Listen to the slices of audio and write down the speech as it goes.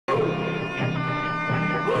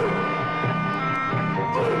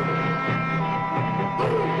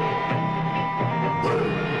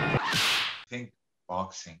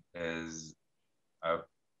boxing is a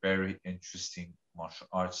very interesting martial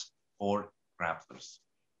arts for grapplers.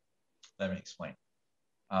 Let me explain.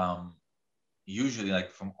 Um, Usually,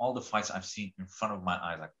 like from all the fights I've seen in front of my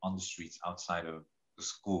eyes, like on the streets outside of the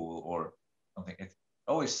school or something, it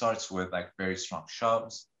always starts with like very strong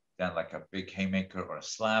shoves, then like a big haymaker or a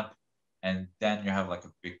slap, and then you have like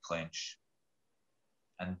a big clinch,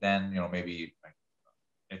 and then maybe like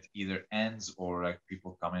it either ends or like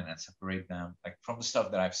people come in and separate them, like from the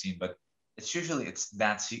stuff that I've seen. But it's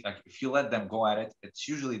that like if you let them go at it, it's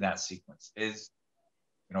usually that sequence is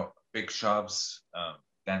big shoves,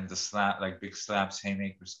 then the slap, like big slaps,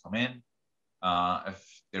 haymakers come in. If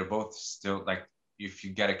they're both still like, if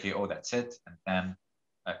you get a KO, that's it. And then,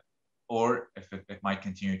 or if it might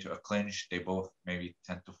continue to a clinch, they both maybe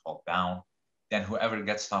tend to fall down. Then whoever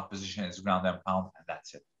gets top position is ground and pound, and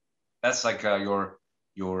that's it. That's like your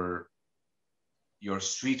your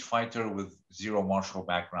street fighter with zero martial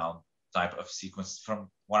background type of sequence from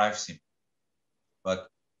what I've seen. But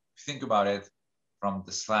think about it, from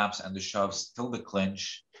the slaps and the shoves till the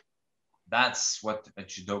clinch, that's what a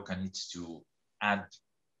judoka needs to add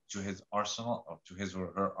to his arsenal, or to his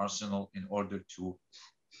or her arsenal, in order to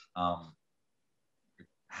um,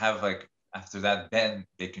 have like, after that, then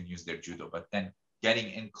they can use their judo. But then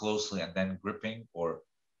getting in closely and then gripping, or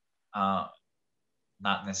uh,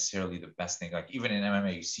 not necessarily the best thing. Like even in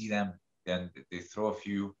MMA, you see them, then they throw a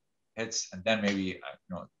few hits, and then maybe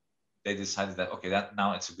they decided that, okay, that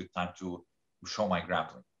now it's a good time to show my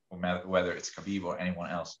grappling, whether it's Khabib or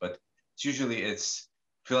anyone else. But it's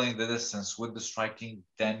filling the distance with the striking,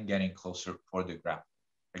 then getting closer for the grapple.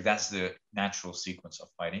 Like that's the natural sequence of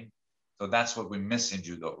fighting. So that's what we miss in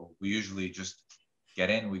judo. We usually just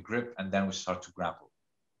get in, we grip, and then we start to grapple.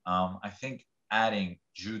 I think adding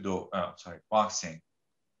boxing,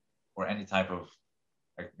 or any type of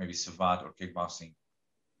like maybe savate or kickboxing,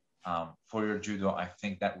 for your judo, I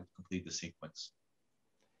think that would complete the sequence.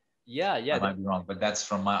 Yeah, I yeah, might be wrong, but that's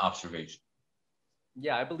from my observation.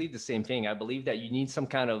 yeah. I believe the same thing. I believe that you need some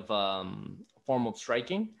kind of form of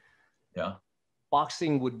striking. Yeah.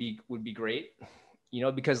 Boxing would be great,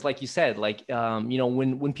 because like you said, like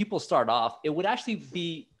when people start off, it would actually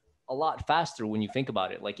be a lot faster when you think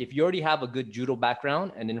about it. Like if you already have a good judo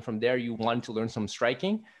background, and then from there you want to learn some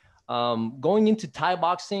striking, going into Thai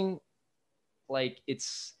boxing, like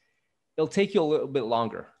it'll take you a little bit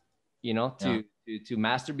longer, Yeah. to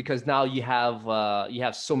master, because now you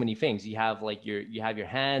have so many things. You have like you have your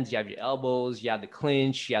hands, you have your elbows, you have the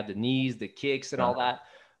clinch, you have the knees, the kicks, and Yeah. all that.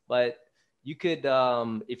 But you could,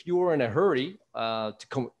 if you were in a hurry,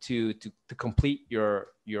 to complete to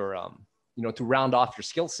round off your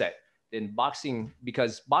skill set, then boxing,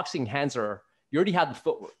 because boxing hands are, you already have the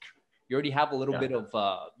footwork, you already have a little Yeah. bit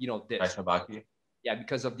of this. Kaisabaki. Yeah,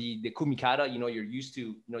 because of the kumikata, you're used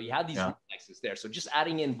to, you have these Yeah. reflexes there. So just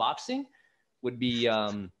adding in boxing would be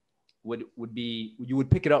would be, you would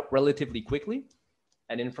pick it up relatively quickly.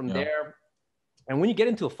 And then from Yeah. there, and when you get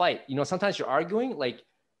into a fight, sometimes you're arguing, like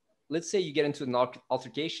let's say you get into an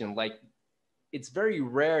altercation, like it's very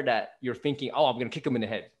rare that you're thinking, oh, I'm gonna kick him in the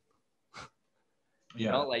head.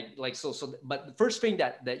 Yeah. But the first thing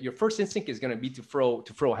that your first instinct is gonna be to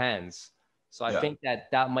throw hands. So I Yeah. think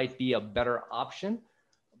that might be a better option.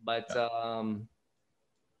 But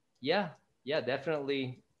yeah,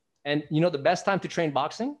 definitely. And the best time to train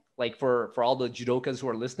boxing, like for all the judokas who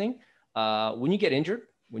are listening, when you get injured,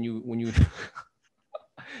 when you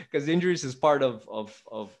because injuries is part of the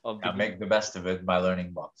Yeah. game. Make the best of it by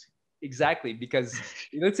learning boxing. Exactly, because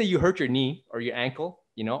let's say you hurt your knee or your ankle,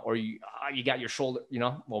 or you got your shoulder,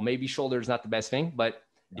 well, maybe shoulder is not the best thing, but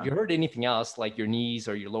if Yeah. you hurt anything else, like your knees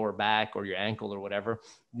or your lower back or your ankle or whatever,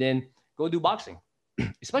 then go do boxing,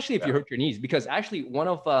 especially if you Yeah. hurt your knees. Because actually, one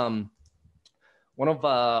of the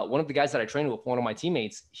guys that I trained with, one of my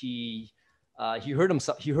teammates, he hurt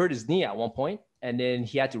himself. He hurt his knee at one point, and then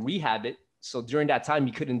he had to rehab it. So during that time,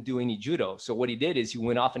 he couldn't do any judo. So what he did is he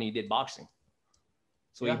went off and he did boxing.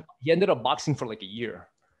 So Yeah. he ended up boxing for like a year,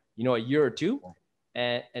 a year or two.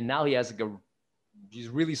 And now he has like he's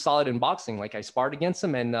really solid in boxing. Like I sparred against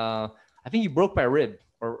him, and I think he broke my rib,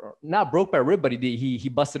 or not broke my rib, but he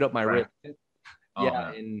busted up my rib. Oh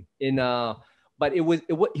Yeah. man. But he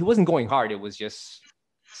wasn't going hard. It was just,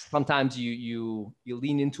 sometimes you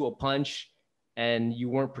lean into a punch and you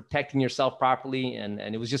weren't protecting yourself properly. And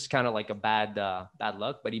it was just kind of like a bad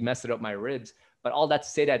luck, but he messed it up my ribs. But all that to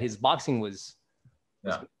say that his boxing was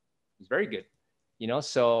very good,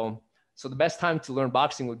 so the best time to learn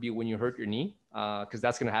boxing would be when you hurt your knee, because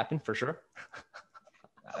that's going to happen for sure.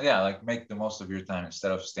 Yeah, like make the most of your time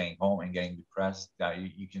instead of staying home and getting depressed. Yeah,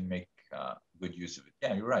 you can make good use of it.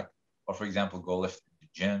 Yeah, you're right. Or for example, go lift in the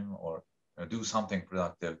gym or do something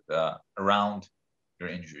productive around your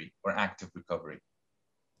injury or active recovery.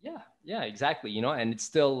 Yeah, exactly. And it's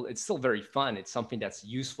still very fun. It's something that's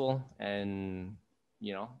useful, and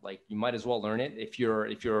like you might as well learn it if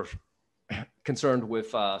you're concerned with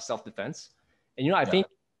self-defense. And I Yeah, think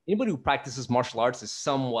anybody who practices martial arts is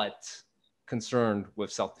somewhat concerned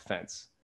with self-defense.